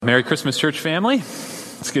Merry Christmas, church family.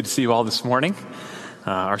 It's good to see you all this morning.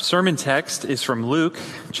 Our sermon text is from Luke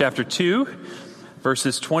chapter 2,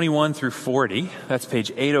 verses 21 through 40. That's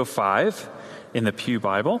page 805 in the Pew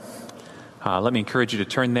Bible. Let me encourage you to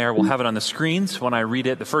turn there. We'll have it on the screens when I read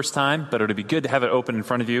it the first time, but it'll be good to have it open in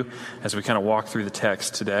front of you as we kind of walk through the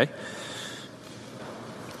text today.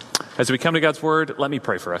 As we come to God's Word, let me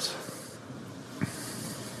pray for us.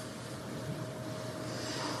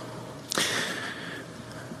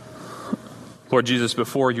 Lord Jesus,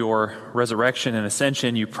 before your resurrection and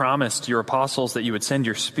ascension, you promised your apostles that you would send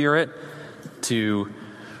your Spirit to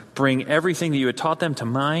bring everything that you had taught them to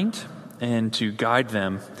mind and to guide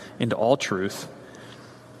them into all truth.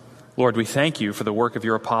 Lord, we thank you for the work of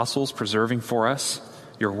your apostles preserving for us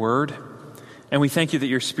your word, and we thank you that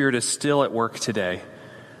your Spirit is still at work today,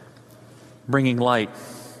 bringing light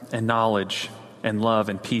and knowledge and love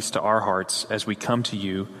and peace to our hearts as we come to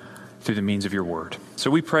you through the means of your word. So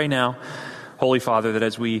we pray now, Holy Father, that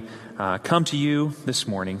as we come to you this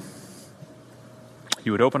morning,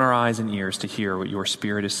 you would open our eyes and ears to hear what your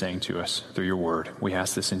Spirit is saying to us through your word. We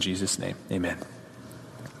ask this in Jesus' name. Amen.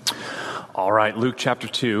 All right, Luke chapter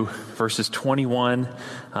 2, verses 21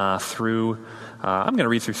 through, I'm going to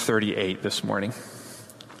read through 38 this morning.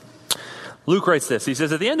 Luke writes this. He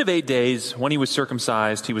says, "At the end of 8 days, when he was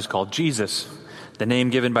circumcised, he was called Jesus, the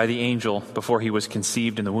name given by the angel before he was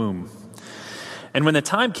conceived in the womb. And when the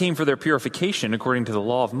time came for their purification according to the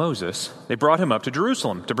law of Moses, they brought him up to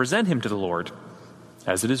Jerusalem to present him to the Lord.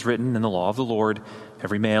 As it is written in the law of the Lord,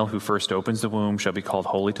 every male who first opens the womb shall be called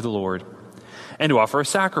holy to the Lord. And to offer a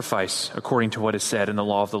sacrifice according to what is said in the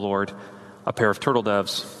law of the Lord, a pair of turtle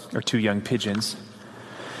doves or 2 young pigeons.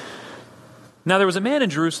 Now there was a man in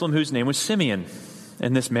Jerusalem whose name was Simeon,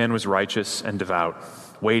 and this man was righteous and devout,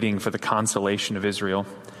 waiting for the consolation of Israel,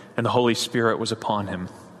 and the Holy Spirit was upon him.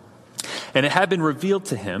 And it had been revealed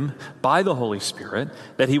to him by the Holy Spirit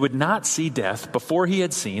that he would not see death before he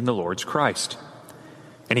had seen the Lord's Christ.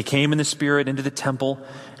 And he came in the Spirit into the temple,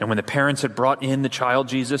 and when the parents had brought in the child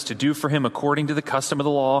Jesus to do for him according to the custom of the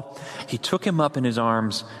law, he took him up in his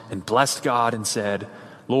arms and blessed God and said,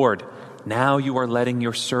 'Lord, now you are letting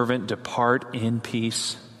your servant depart in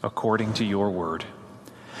peace according to your word.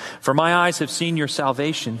 For my eyes have seen your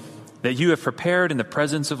salvation, that you have prepared in the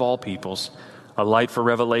presence of all peoples, a light for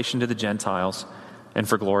revelation to the Gentiles, and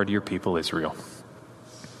for glory to your people Israel.'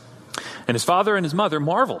 And his father and his mother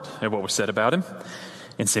marveled at what was said about him.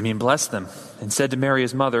 And Simeon blessed them, and said to Mary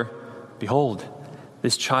his mother, 'Behold,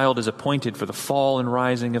 this child is appointed for the fall and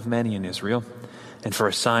rising of many in Israel, and for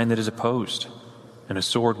a sign that is opposed. And a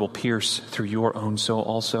sword will pierce through your own soul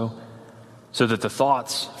also, so that the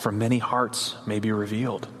thoughts from many hearts may be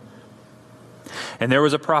revealed.' And there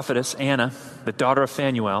was a prophetess, Anna, the daughter of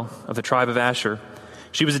Phanuel, of the tribe of Asher.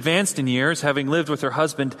 She was advanced in years, having lived with her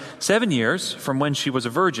husband 7 years from when she was a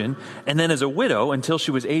virgin, and then as a widow until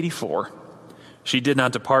she was 84. She did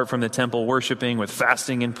not depart from the temple, worshiping with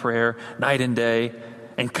fasting and prayer night and day.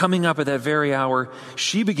 And coming up at that very hour,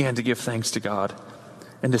 she began to give thanks to God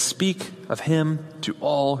and to speak of him to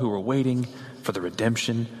all who were waiting for the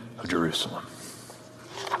redemption of Jerusalem."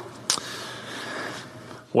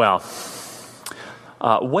 Well,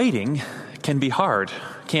 waiting can be hard,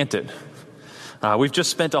 can't it? We've just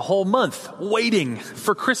spent a whole month waiting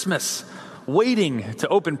for Christmas, waiting to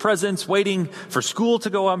open presents, waiting for school to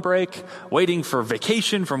go on break, waiting for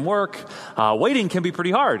vacation from work. Waiting can be pretty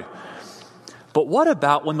hard. But what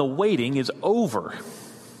about when the waiting is over?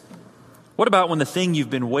 What about when the thing you've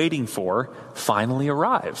been waiting for finally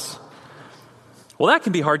arrives? Well, that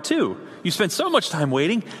can be hard too. You spend so much time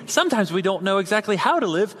waiting, sometimes we don't know exactly how to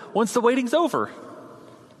live once the waiting's over.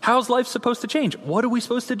 How's life supposed to change? What are we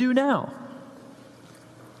supposed to do now?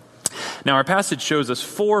 Now, our passage shows us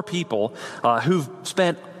 4 people who've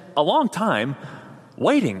spent a long time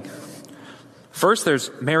waiting. First, there's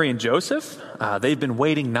Mary and Joseph. They've been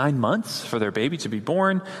waiting 9 months for their baby to be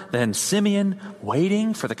born. Then Simeon,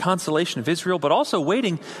 waiting for the consolation of Israel, but also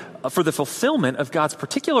waiting for the fulfillment of God's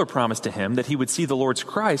particular promise to him that he would see the Lord's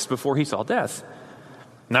Christ before he saw death.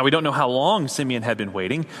 Now, we don't know how long Simeon had been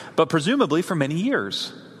waiting, but presumably for many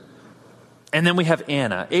years. And then we have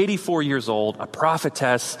Anna, 84 years old, a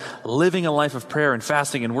prophetess, living a life of prayer and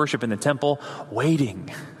fasting and worship in the temple,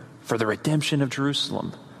 waiting for the redemption of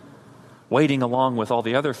Jerusalem, waiting along with all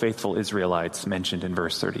the other faithful Israelites mentioned in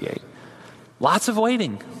verse 38. Lots of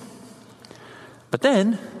waiting. But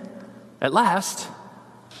then, at last,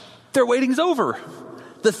 their waiting's over.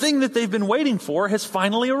 The thing that they've been waiting for has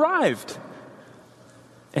finally arrived.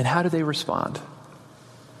 And how do they respond?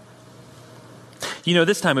 You know,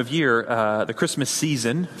 this time of year, the Christmas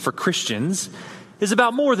season for Christians is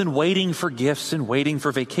about more than waiting for gifts and waiting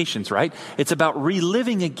for vacations, right? It's about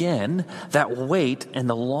reliving again that wait and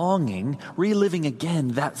the longing, reliving again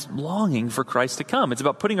that longing for Christ to come. It's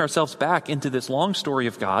about putting ourselves back into this long story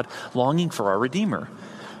of God, longing for our Redeemer.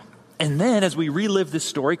 And then as we relive this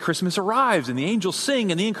story, Christmas arrives and the angels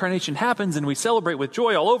sing and the incarnation happens and we celebrate with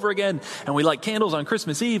joy all over again and we light candles on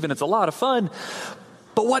Christmas Eve and it's a lot of fun.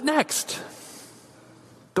 But what next?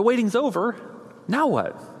 The waiting's over. Now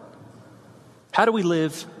what? How do we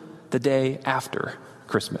live the day after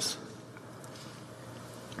Christmas?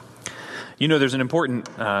 You know, there's an important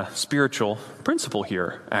spiritual principle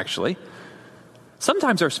here, actually.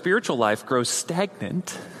 Sometimes our spiritual life grows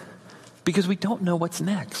stagnant because we don't know what's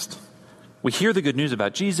next. We hear the good news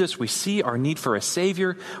about Jesus. We see our need for a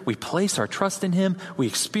Savior. We place our trust in Him. We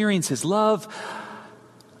experience His love.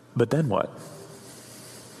 But then what?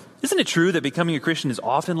 Isn't it true that becoming a Christian is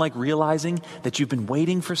often like realizing that you've been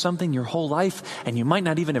waiting for something your whole life and you might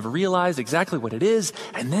not even have realized exactly what it is,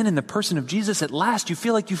 and then in the person of Jesus at last you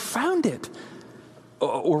feel like you found it,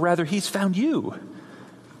 or rather He's found you,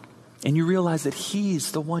 and you realize that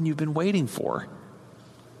He's the one you've been waiting for.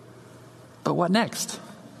 But what next?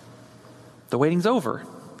 The waiting's over.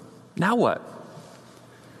 Now what?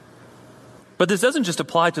 But this doesn't just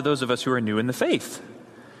apply to those of us who are new in the faith.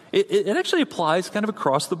 It actually applies kind of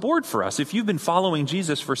across the board for us. If you've been following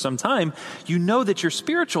Jesus for some time, you know that your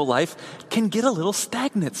spiritual life can get a little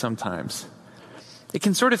stagnant sometimes. It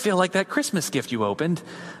can sort of feel like that Christmas gift you opened,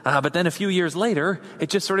 but then a few years later, it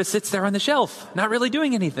just sort of sits there on the shelf, not really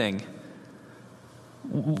doing anything.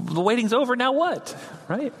 The waiting's over, now what?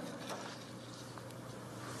 Right?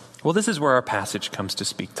 Well, this is where our passage comes to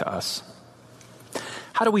speak to us.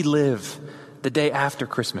 How do we live the day after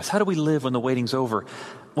Christmas? How do we live when the waiting's over,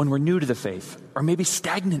 when we're new to the faith, or maybe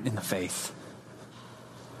stagnant in the faith?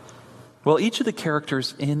 Well, each of the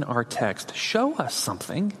characters in our text show us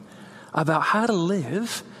something about how to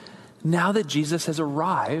live now that Jesus has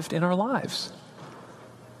arrived in our lives.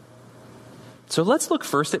 So let's look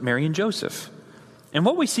first at Mary and Joseph. And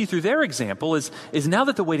what we see through their example is now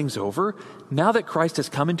that the waiting's over, now that Christ has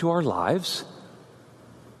come into our lives,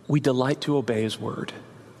 we delight to obey His word.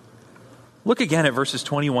 Look again at verses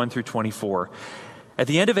 21 through 24. At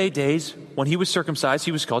the end of 8 days, when He was circumcised,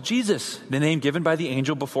 He was called Jesus, the name given by the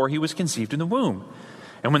angel before He was conceived in the womb.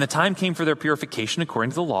 And when the time came for their purification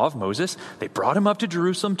according to the law of Moses, they brought Him up to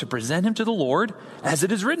Jerusalem to present Him to the Lord, as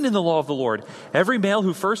it is written in the law of the Lord. Every male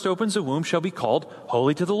who first opens a womb shall be called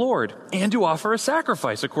holy to the Lord, and to offer a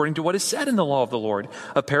sacrifice according to what is said in the law of the Lord,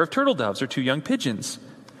 a pair of turtle doves or 2 young pigeons.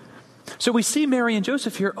 So we see Mary and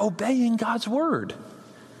Joseph here obeying God's word.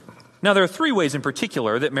 Now, there are 3 ways in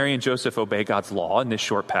particular that Mary and Joseph obey God's law in this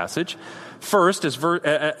short passage. First,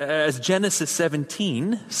 as Genesis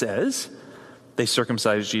 17 says, they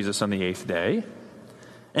circumcised Jesus on the 8th day.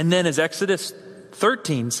 And then as Exodus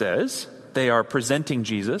 13 says, they are presenting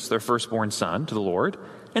Jesus, their firstborn son, to the Lord.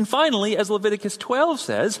 And finally, as Leviticus 12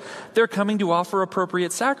 says, they're coming to offer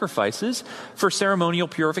appropriate sacrifices for ceremonial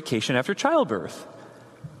purification after childbirth.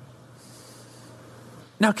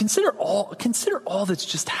 Now consider all that's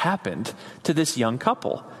just happened to this young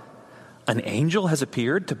couple. An angel has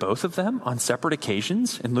appeared to both of them on separate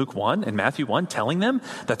occasions in Luke 1 and Matthew 1, telling them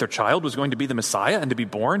that their child was going to be the Messiah and to be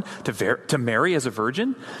born to Mary as a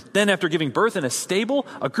virgin. Then after giving birth in a stable,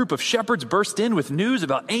 a group of shepherds burst in with news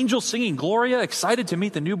about angels singing Gloria, excited to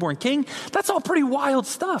meet the newborn king. That's all pretty wild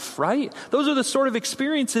stuff, right? Those are the sort of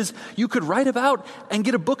experiences you could write about and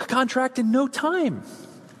get a book contract in no time.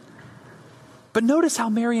 But notice how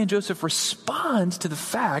Mary and Joseph respond to the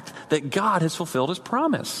fact that God has fulfilled His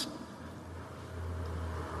promise.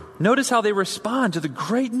 Notice how they respond to the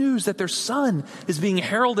great news that their son is being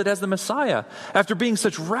heralded as the Messiah. After being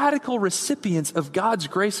such radical recipients of God's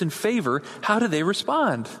grace and favor, how do they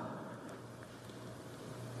respond?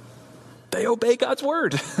 They obey God's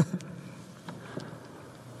word.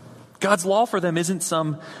 God's law for them isn't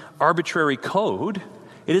some arbitrary code.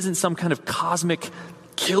 It isn't some kind of cosmic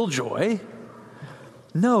killjoy.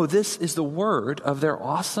 No, this is the word of their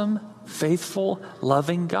awesome, faithful,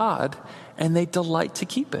 loving God, and they delight to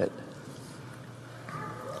keep it.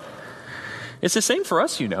 It's the same for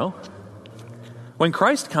us, you know. When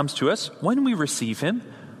Christ comes to us, when we receive Him,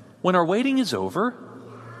 when our waiting is over,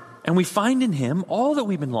 and we find in Him all that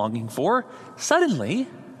we've been longing for, suddenly,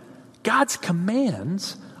 God's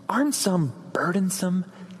commands aren't some burdensome,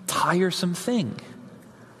 tiresome thing.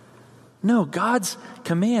 No, God's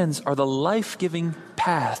commands are the life-giving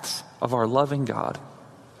paths of our loving God.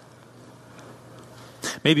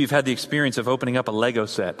 Maybe you've had the experience of opening up a Lego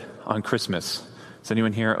set on Christmas. Has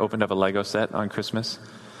anyone here opened up a Lego set on Christmas?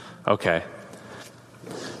 Okay.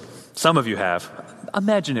 Some of you have.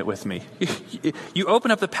 Imagine it with me. You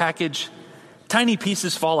open up the package, tiny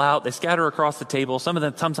pieces fall out, they scatter across the table. Some of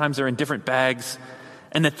them, sometimes they're in different bags,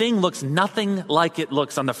 and the thing looks nothing like it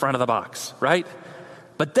looks on the front of the box, right?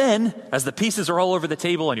 But then, as the pieces are all over the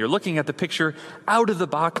table and you're looking at the picture, out of the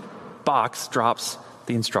box drops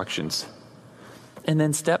the instructions. And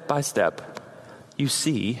then step by step, you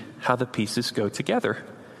see how the pieces go together,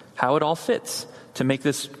 how it all fits to make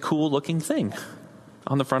this cool-looking thing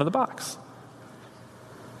on the front of the box.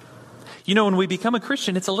 You know, when we become a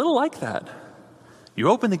Christian, it's a little like that. You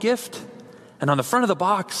open the gift, and on the front of the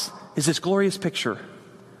box is this glorious picture.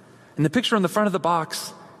 And the picture on the front of the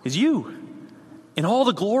box is you in all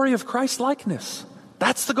the glory of Christ's likeness.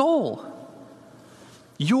 That's the goal.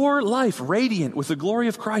 Your life radiant with the glory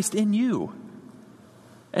of Christ in you.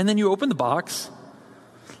 And then you open the box,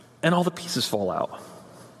 and all the pieces fall out.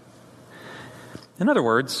 In other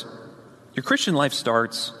words, your Christian life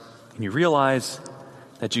starts, and you realize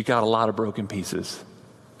that you got a lot of broken pieces.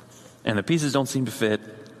 And the pieces don't seem to fit,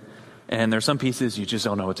 and there's some pieces you just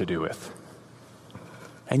don't know what to do with.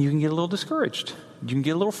 And you can get a little discouraged. You can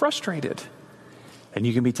get a little frustrated. And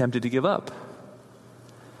you can be tempted to give up.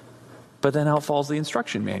 But then out falls the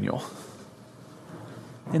instruction manual.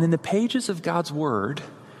 And in the pages of God's Word,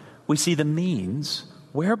 we see the means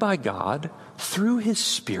whereby God, through His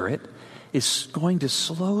Spirit, is going to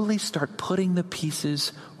slowly start putting the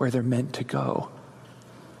pieces where they're meant to go.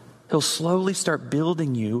 He'll slowly start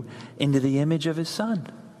building you into the image of His Son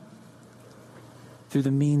through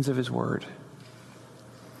the means of His Word.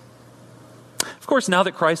 Of course, now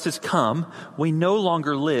that Christ has come, we no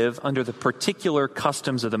longer live under the particular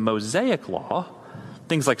customs of the Mosaic law,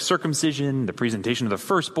 things like circumcision, the presentation of the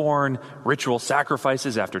firstborn, ritual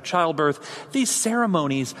sacrifices after childbirth. These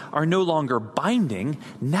ceremonies are no longer binding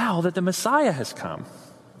now that the Messiah has come.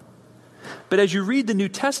 But as you read the New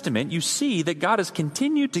Testament, you see that God has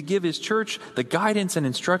continued to give His church the guidance and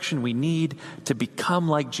instruction we need to become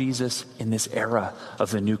like Jesus in this era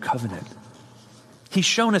of the New Covenant. He's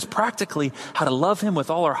shown us practically how to love Him with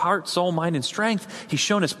all our heart, soul, mind, and strength. He's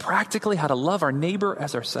shown us practically how to love our neighbor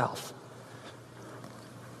as ourselves.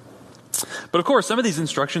 But of course, some of these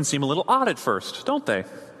instructions seem a little odd at first, don't they?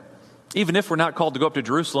 Even if we're not called to go up to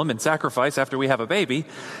Jerusalem and sacrifice after we have a baby,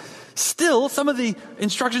 still, some of the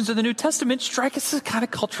instructions in the New Testament strike us as kind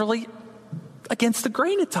of culturally against the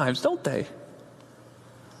grain at times, don't they?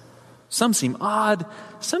 Some seem odd,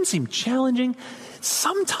 some seem challenging.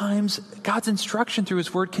 Sometimes God's instruction through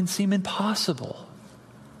His Word can seem impossible.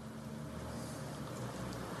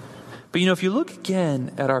 But you know, if you look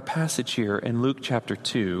again at our passage here in Luke chapter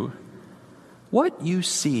 2, what you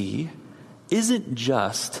see isn't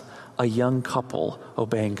just a young couple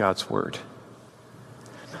obeying God's Word.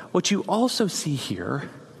 What you also see here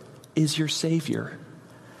is your Savior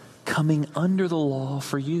coming under the law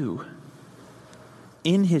for you.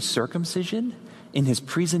 In His circumcision, in His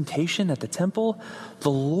presentation at the temple, the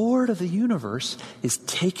Lord of the universe is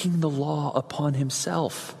taking the law upon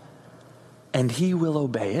Himself. And He will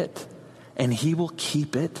obey it, and He will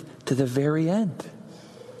keep it to the very end.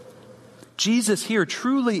 Jesus here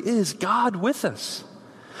truly is God with us.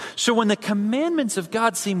 So when the commandments of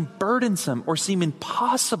God seem burdensome or seem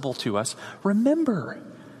impossible to us, remember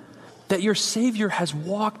that your Savior has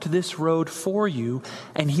walked this road for you,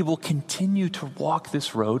 and He will continue to walk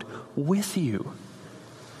this road with you.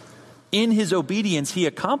 In His obedience, He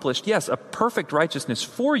accomplished, yes, a perfect righteousness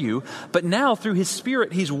for you, but now through His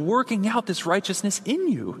Spirit, He's working out this righteousness in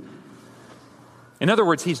you. In other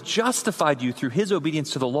words, He's justified you through His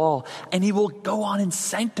obedience to the law, and He will go on and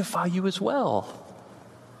sanctify you as well.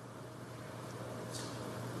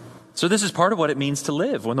 So this is part of what it means to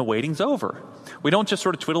live when the waiting's over. We don't just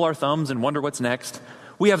sort of twiddle our thumbs and wonder what's next.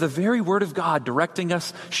 We have the very Word of God directing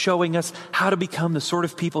us, showing us how to become the sort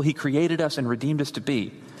of people He created us and redeemed us to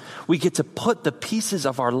be. We get to put the pieces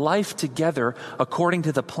of our life together according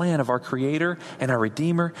to the plan of our Creator and our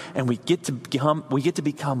Redeemer, and we get to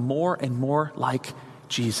become more and more like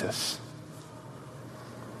Jesus.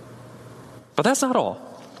 But that's not all.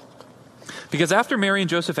 Because after Mary and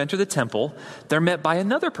Joseph enter the temple, they're met by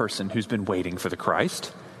another person who's been waiting for the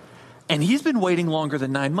Christ, and he's been waiting longer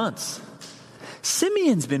than 9 months.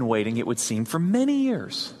 Simeon's been waiting, it would seem, for many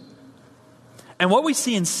years. And what we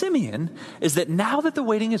see in Simeon is that now that the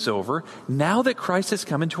waiting is over, now that Christ has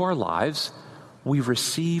come into our lives, we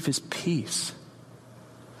receive His peace.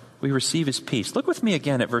 We receive His peace. Look with me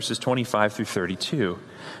again at verses 25 through 32.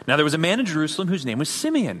 Now there was a man in Jerusalem whose name was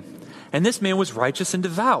Simeon. And this man was righteous and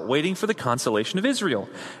devout, waiting for the consolation of Israel.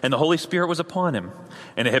 And the Holy Spirit was upon him.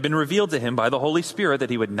 And it had been revealed to him by the Holy Spirit that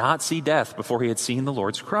he would not see death before he had seen the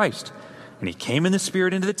Lord's Christ. And he came in the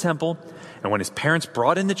Spirit into the temple. And when his parents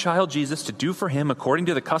brought in the child Jesus to do for him according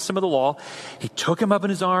to the custom of the law, he took him up in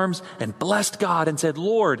his arms and blessed God and said,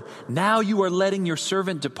 Lord, now you are letting your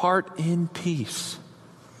servant depart in peace,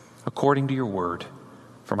 according to your word.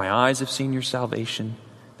 For my eyes have seen your salvation,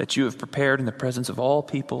 that you have prepared in the presence of all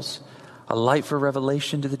peoples, a light for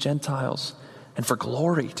revelation to the Gentiles, and for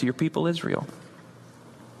glory to your people Israel.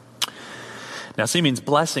 Now, Simeon's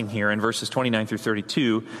blessing here in verses 29 through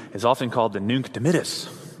 32 is often called the Nunc Dimittis,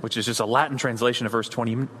 which is just a Latin translation of verse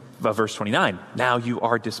 29. Now you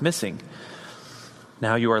are dismissing.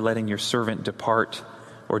 Now you are letting your servant depart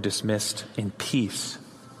or dismissed in peace.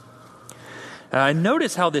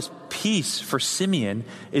 Notice how this peace for Simeon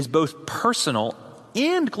is both personal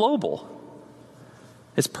and global.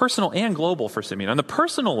 It's personal and global for Simeon. On the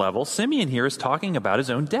personal level, Simeon here is talking about his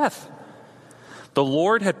own death. The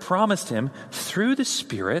Lord had promised him through the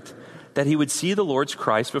Spirit that he would see the Lord's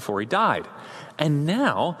Christ before he died. And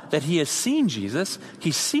now that he has seen Jesus,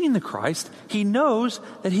 he's seen the Christ, he knows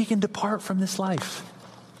that he can depart from this life.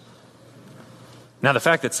 Now, the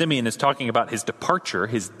fact that Simeon is talking about his departure,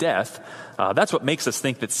 his death, that's what makes us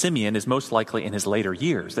think that Simeon is most likely in his later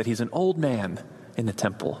years, that he's an old man in the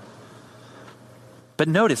temple. But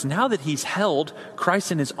notice, now that he's held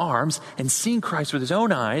Christ in his arms and seen Christ with his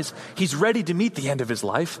own eyes, he's ready to meet the end of his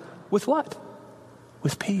life with what?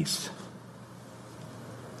 With peace.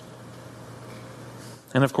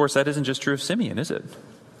 And of course, that isn't just true of Simeon, is it?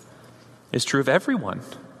 It's true of everyone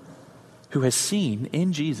who has seen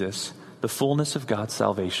in Jesus the fullness of God's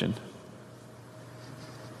salvation.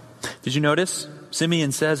 Did you notice?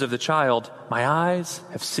 Simeon says of the child, my eyes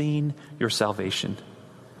have seen your salvation.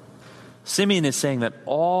 Simeon is saying that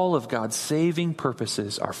all of God's saving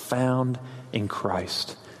purposes are found in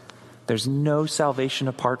Christ. There's no salvation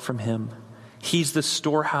apart from him. He's the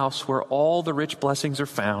storehouse where all the rich blessings are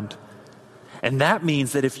found. And that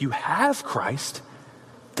means that if you have Christ,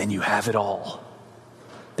 then you have it all.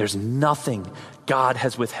 There's nothing God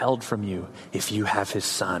has withheld from you if you have his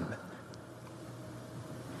Son.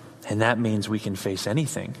 And that means we can face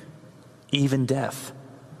anything, even death,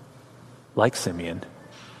 like Simeon,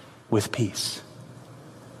 with peace.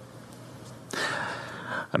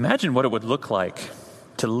 Imagine what it would look like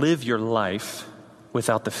to live your life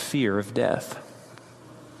without the fear of death.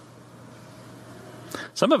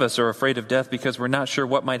 Some of us are afraid of death because we're not sure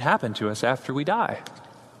what might happen to us after we die.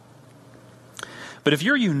 But if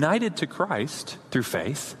you're united to Christ through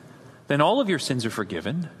faith, then all of your sins are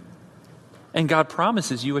forgiven, and God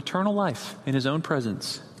promises you eternal life in his own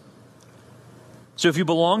presence. So if you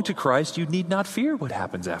belong to Christ, you need not fear what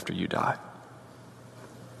happens after you die.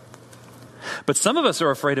 But some of us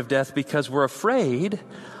are afraid of death because we're afraid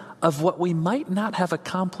of what we might not have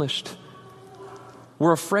accomplished.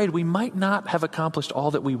 We're afraid we might not have accomplished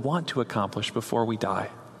all that we want to accomplish before we die.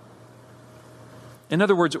 In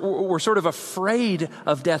other words, we're sort of afraid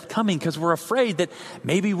of death coming because we're afraid that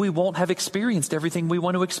maybe we won't have experienced everything we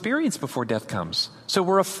want to experience before death comes. So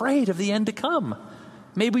we're afraid of the end to come.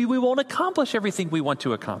 Maybe we won't accomplish everything we want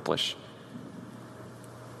to accomplish.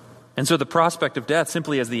 And so the prospect of death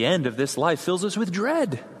simply as the end of this life fills us with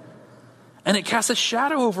dread. And it casts a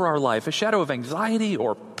shadow over our life, a shadow of anxiety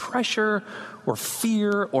or pressure or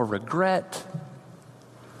fear or regret.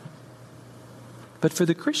 But for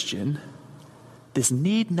the Christian, this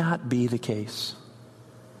need not be the case.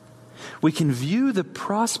 We can view the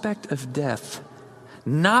prospect of death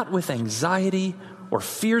not with anxiety or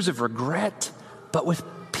fears of regret, but with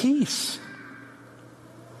peace.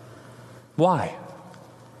 Why?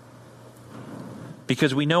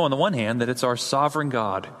 Because we know on the one hand that it's our sovereign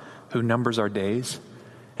God who numbers our days,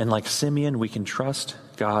 and like Simeon, we can trust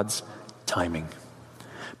God's timing.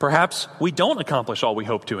 Perhaps we don't accomplish all we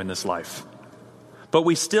hope to in this life, but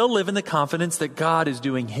we still live in the confidence that God is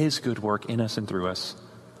doing his good work in us and through us.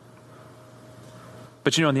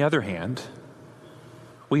 But on the other hand,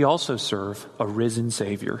 we also serve a risen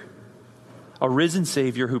Savior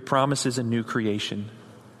who promises a new creation.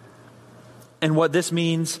 And what this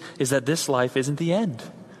means is that this life isn't the end,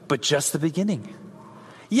 but just the beginning.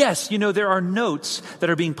 Yes, there are notes that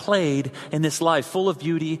are being played in this life, full of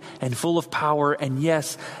beauty and full of power. And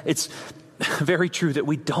yes, it's very true that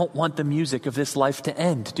we don't want the music of this life to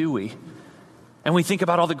end, do we? And we think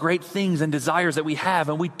about all the great things and desires that we have,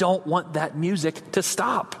 and we don't want that music to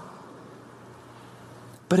stop.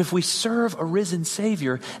 But if we serve a risen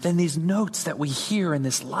Savior, then these notes that we hear in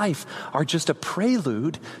this life are just a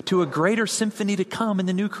prelude to a greater symphony to come in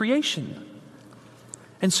the new creation.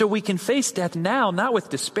 And so we can face death now, not with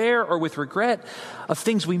despair or with regret of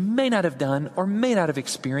things we may not have done or may not have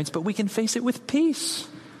experienced, but we can face it with peace.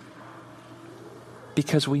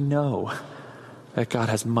 Because we know that God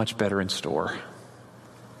has much better in store.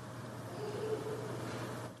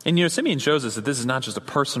 And Simeon shows us that this is not just a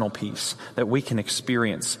personal peace that we can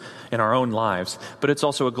experience in our own lives, but it's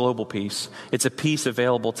also a global peace. It's a peace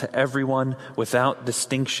available to everyone without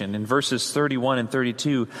distinction. In verses 31 and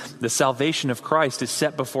 32, the salvation of Christ is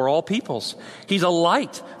set before all peoples. He's a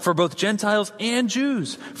light for both Gentiles and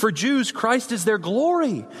Jews. For Jews, Christ is their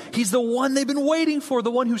glory. He's the one they've been waiting for, the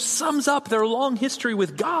one who sums up their long history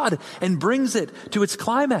with God and brings it to its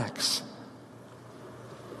climax.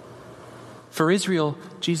 For Israel,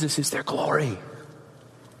 Jesus is their glory.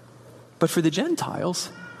 But for the Gentiles,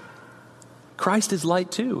 Christ is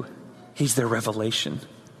light too. He's their revelation.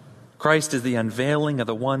 Christ is the unveiling of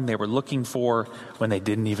the one they were looking for when they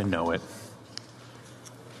didn't even know it.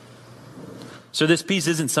 So this peace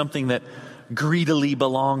isn't something that greedily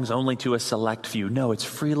belongs only to a select few. No, it's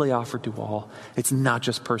freely offered to all. It's not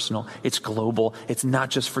just personal. It's global. It's not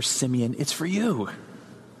just for Simeon. It's for you.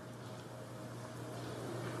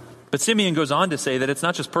 But Simeon goes on to say that it's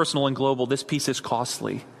not just personal and global. This peace is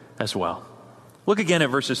costly as well. Look again at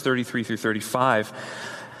verses 33 through 35.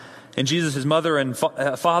 And Jesus' mother and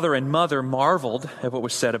father and mother marveled at what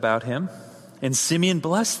was said about him. And Simeon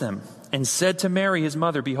blessed them and said to Mary, his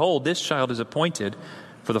mother, "Behold, this child is appointed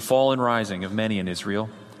for the fall and rising of many in Israel,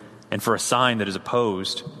 and for a sign that is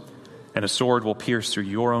opposed. And a sword will pierce through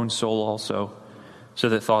your own soul also, so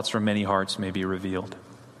that thoughts from many hearts may be revealed."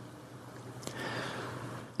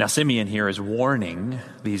 Now, Simeon here is warning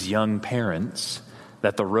these young parents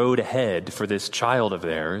that the road ahead for this child of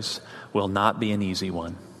theirs will not be an easy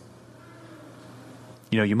one.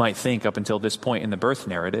 You might think up until this point in the birth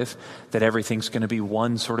narrative that everything's going to be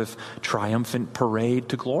one sort of triumphant parade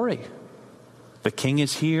to glory. The king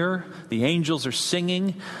is here, the angels are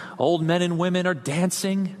singing, old men and women are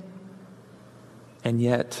dancing, and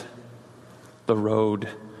yet the road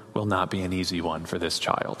will not be an easy one for this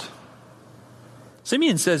child.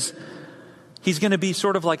 Simeon says he's going to be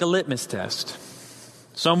sort of like a litmus test.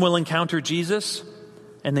 Some will encounter Jesus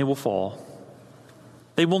and they will fall.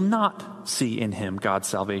 They will not see in him God's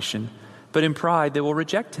salvation, but in pride they will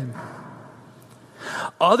reject him.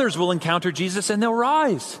 Others will encounter Jesus and they'll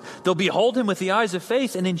rise. They'll behold him with the eyes of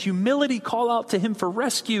faith and in humility call out to him for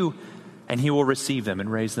rescue, and he will receive them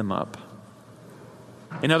and raise them up.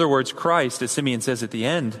 In other words, Christ, as Simeon says at the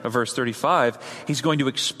end of verse 35, he's going to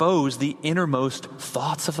expose the innermost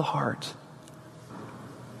thoughts of the heart.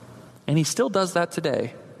 And he still does that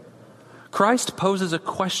today. Christ poses a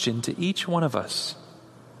question to each one of us,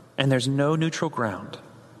 and there's no neutral ground.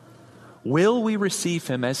 Will we receive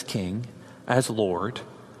him as King, as Lord,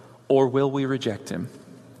 or will we reject him?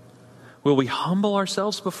 Will we humble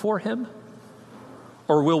ourselves before him,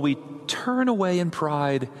 or will we turn away in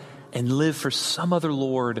pride and live for some other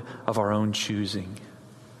Lord of our own choosing?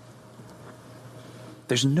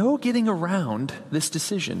 There's no getting around this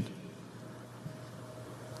decision.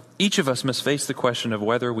 Each of us must face the question of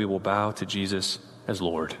whether we will bow to Jesus as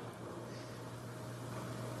Lord.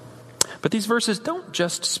 But these verses don't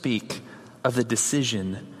just speak of the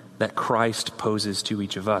decision that Christ poses to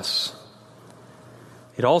each of us.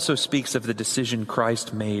 It also speaks of the decision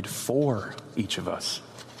Christ made for each of us.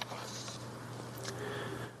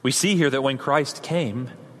 We see here that when Christ came,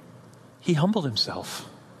 he humbled himself.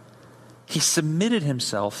 He submitted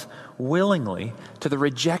himself willingly to the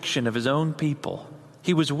rejection of his own people.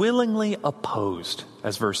 He was willingly opposed,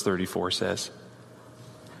 as verse 34 says.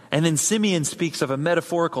 And then Simeon speaks of a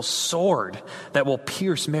metaphorical sword that will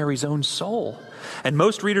pierce Mary's own soul. And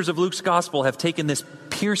most readers of Luke's gospel have taken this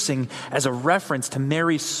piercing as a reference to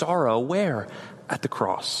Mary's sorrow. Where? At the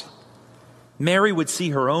cross. Mary would see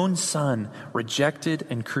her own son rejected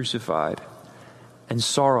and crucified, and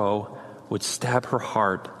sorrow would stab her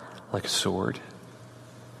heart like a sword.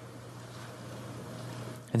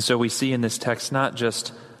 And so we see in this text not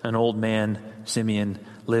just an old man, Simeon,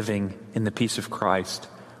 living in the peace of Christ.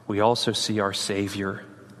 We also see our Savior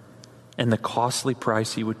and the costly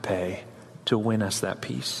price he would pay to win us that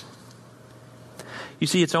peace. You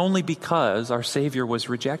see, it's only because our Savior was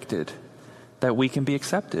rejected that we can be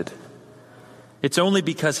accepted. It's only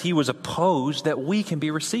because he was opposed that we can be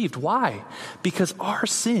received. Why? Because our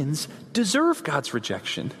sins deserve God's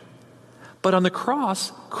rejection. But on the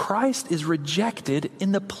cross, Christ is rejected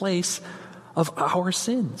in the place of our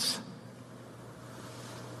sins.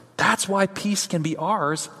 That's why peace can be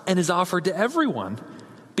ours and is offered to everyone,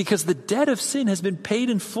 because the debt of sin has been paid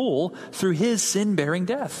in full through his sin-bearing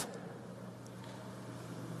death.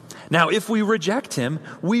 Now, if we reject him,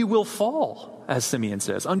 we will fall, as Simeon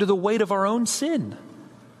says, under the weight of our own sin.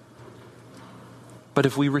 But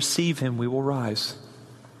if we receive him, we will rise,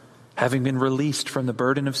 having been released from the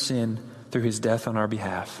burden of sin through his death on our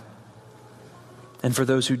behalf. And for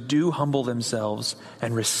those who do humble themselves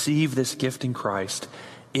and receive this gift in Christ,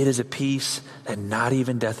 it is a peace that not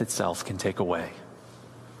even death itself can take away.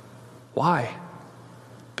 Why?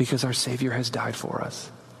 Because our Savior has died for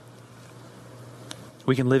us.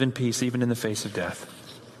 We can live in peace even in the face of death.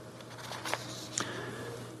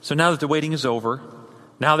 So now that the waiting is over,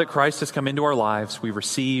 now that Christ has come into our lives, we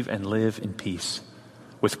receive and live in peace,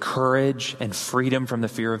 with courage and freedom from the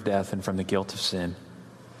fear of death and from the guilt of sin.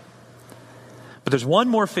 But there's one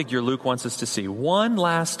more figure Luke wants us to see, one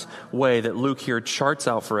last way that Luke here charts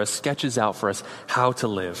out for us, sketches out for us how to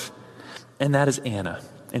live. And that is Anna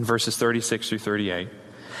in verses 36 through 38.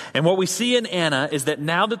 And what we see in Anna is that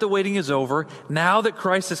now that the waiting is over, now that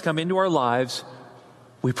Christ has come into our lives,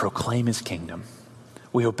 we proclaim his kingdom.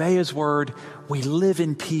 We obey his word, we live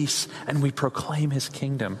in peace, and we proclaim his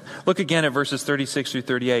kingdom. Look again at verses 36 through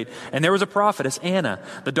 38. And there was a prophetess, Anna,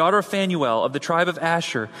 the daughter of Phanuel of the tribe of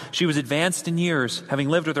Asher. She was advanced in years, having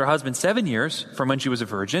lived with her husband 7 years from when she was a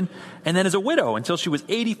virgin, and then as a widow until she was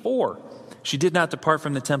 84. She did not depart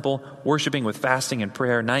from the temple, worshiping with fasting and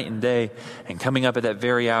prayer night and day. And coming up at that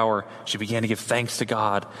very hour, she began to give thanks to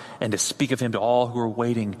God and to speak of him to all who were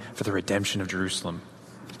waiting for the redemption of Jerusalem.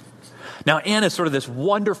 Now, Anna is sort of this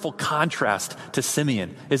wonderful contrast to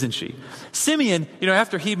Simeon, isn't she? Simeon,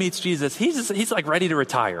 after he meets Jesus, he's like ready to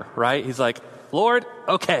retire, right? He's like, Lord,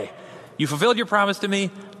 okay, you fulfilled your promise to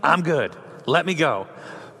me. I'm good. Let me go.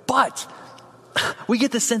 But we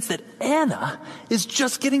get the sense that Anna is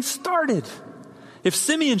just getting started. If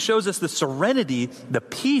Simeon shows us the serenity, the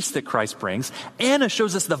peace that Christ brings, Anna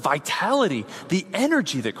shows us the vitality, the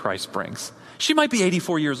energy that Christ brings. She might be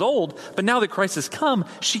 84 years old, but now that Christ has come,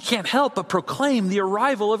 she can't help but proclaim the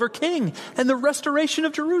arrival of her king and the restoration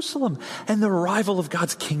of Jerusalem and the arrival of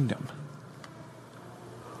God's kingdom.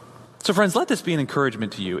 So friends, let this be an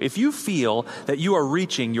encouragement to you. If you feel that you are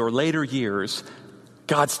reaching your later years,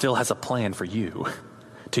 God still has a plan for you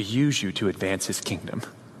to use you to advance his kingdom.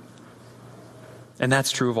 And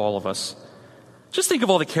that's true of all of us. Just think of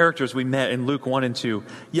all the characters we met in Luke 1 and 2.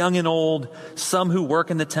 Young and old, some who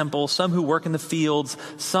work in the temple, some who work in the fields,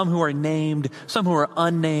 some who are named, some who are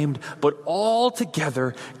unnamed. But all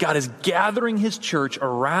together, God is gathering his church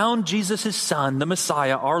around Jesus, his son, the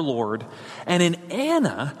Messiah, our Lord. And in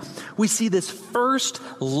Anna, we see this first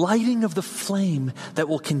lighting of the flame that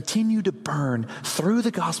will continue to burn through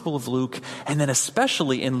the Gospel of Luke, and then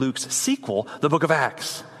especially in Luke's sequel, the book of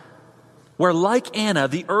Acts, where, like Anna,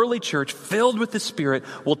 the early church, filled with the Spirit,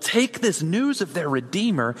 will take this news of their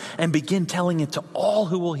Redeemer and begin telling it to all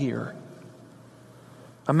who will hear.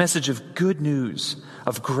 A message of good news,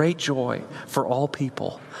 of great joy for all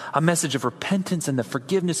people. A message of repentance and the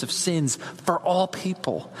forgiveness of sins for all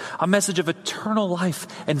people. A message of eternal life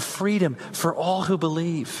and freedom for all who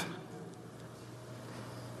believe.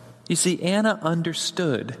 You see, Anna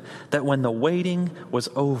understood that when the waiting was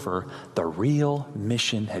over, the real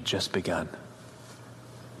mission had just begun.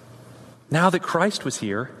 Now that Christ was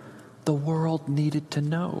here, the world needed to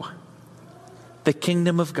know. The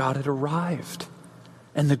kingdom of God had arrived,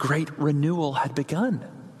 and the great renewal had begun.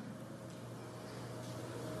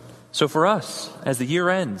 So for us, as the year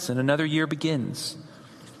ends and another year begins,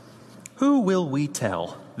 who will we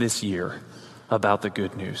tell this year about the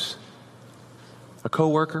good news? A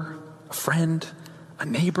coworker, a friend, a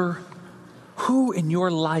neighbor? Who in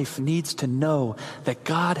your life needs to know that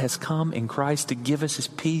God has come in Christ to give us his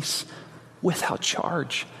peace without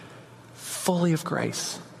charge, fully of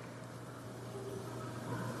grace?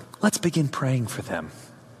 Let's begin praying for them.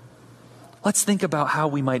 Let's think about how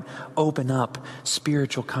we might open up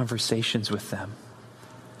spiritual conversations with them.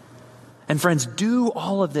 And friends, do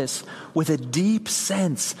all of this with a deep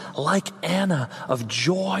sense, like Anna, of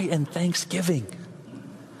joy and thanksgiving.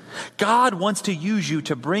 God wants to use you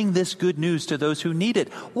to bring this good news to those who need it.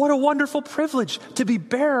 What a wonderful privilege to be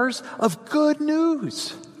bearers of good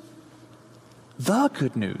news. The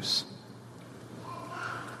good news.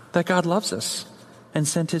 That God loves us and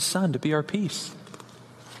sent his son to be our peace.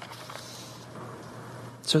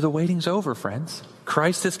 So the waiting's over, friends.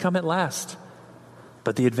 Christ has come at last.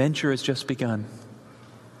 But the adventure has just begun.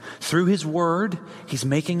 Through his word, he's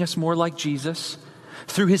making us more like Jesus.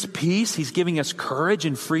 Through his peace, he's giving us courage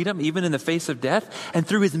and freedom, even in the face of death. And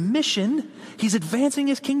through his mission, he's advancing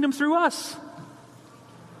his kingdom through us.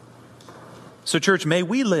 So, church, may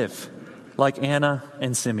we live like Anna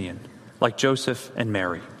and Simeon, like Joseph and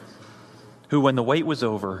Mary, who, when the wait was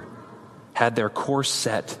over, had their course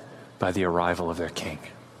set by the arrival of their King.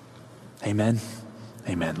 Amen.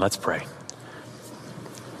 Amen. Let's pray.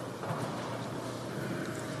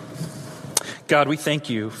 God, we thank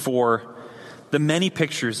you for the many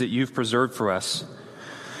pictures that you've preserved for us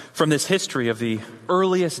from this history of the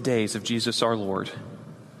earliest days of Jesus our Lord,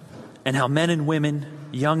 and how men and women,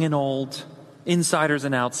 young and old, insiders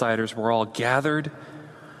and outsiders, were all gathered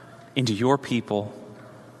into your people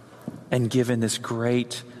and given this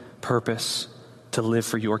great purpose to live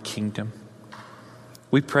for your kingdom.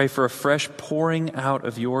 We pray for a fresh pouring out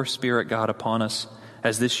of your Spirit, God, upon us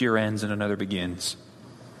as this year ends and another begins.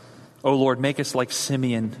 Oh Lord, make us like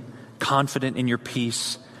Simeon, confident in your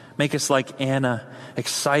peace. Make us like Anna,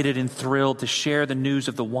 excited and thrilled to share the news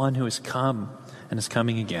of the one who has come and is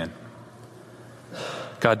coming again.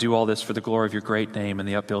 God, do all this for the glory of your great name and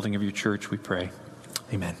the upbuilding of your church, we pray.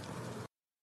 Amen.